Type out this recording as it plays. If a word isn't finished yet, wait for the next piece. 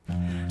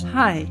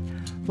Hi,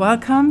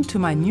 welcome to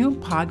my new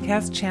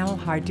podcast channel,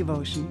 Heart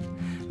Devotion.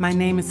 My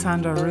name is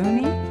Sandra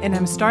Rooney, and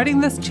I'm starting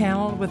this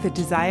channel with a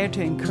desire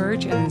to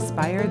encourage and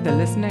inspire the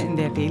listener in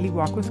their daily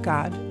walk with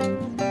God.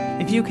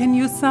 If you can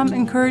use some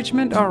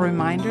encouragement or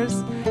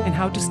reminders in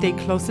how to stay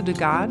closer to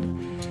God,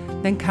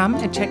 then come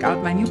and check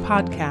out my new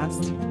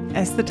podcast.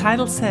 As the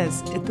title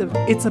says,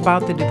 it's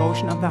about the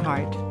devotion of the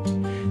heart.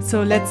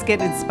 So let's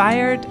get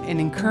inspired and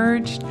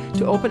encouraged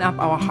to open up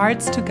our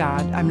hearts to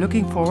God. I'm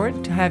looking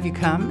forward to have you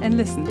come and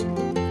listen.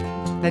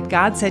 Let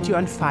God set you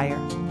on fire.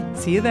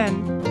 See you then.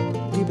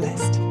 Be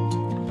blessed.